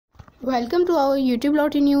Welcome to our YouTube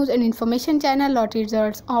lottery news and information channel Lottery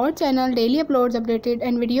Results. Our channel daily uploads updated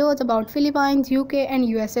and videos about Philippines, UK and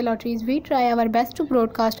USA lotteries. We try our best to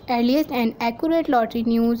broadcast earliest and accurate lottery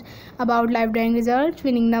news about live drawing results,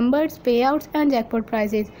 winning numbers, payouts and jackpot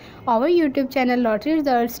prizes. Our YouTube channel Lottery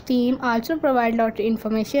Results team also provide lottery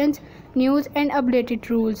information, news and updated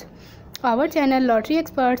rules. Our channel Lottery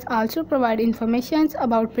Experts also provide information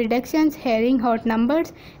about predictions, hearing hot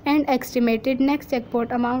numbers and estimated next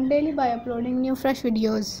jackpot amount daily by uploading new fresh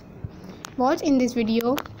videos. Watch in this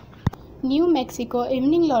video New Mexico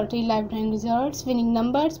Evening Lottery live drawing results, winning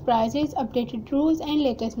numbers, prizes, updated rules and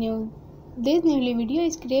latest news. This newly video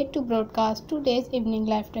is created to broadcast today's evening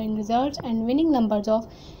live drawing results and winning numbers of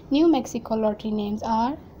New Mexico lottery. Names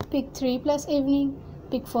are Pick 3 plus evening,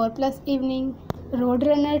 Pick 4 plus evening,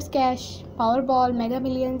 Roadrunner's Cash, Powerball, Mega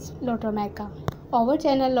Millions, Lotto America. Our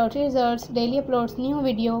channel Lottery Results daily uploads new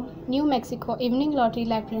video, New Mexico Evening Lottery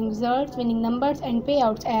live drawing results, winning numbers and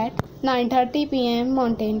payouts at 9:30 p.m.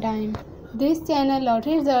 Mountain Time. This channel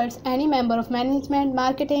Lottery Results, any member of management,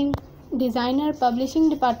 marketing, designer, publishing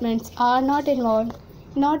departments are not involved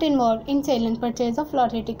in sale and purchase of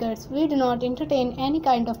lottery tickets. We do not entertain any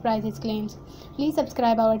kind of prizes claims. Please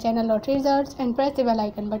subscribe our channel Lottery Results and press the bell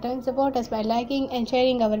icon button. Support us by liking and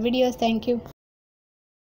sharing our videos. Thank you.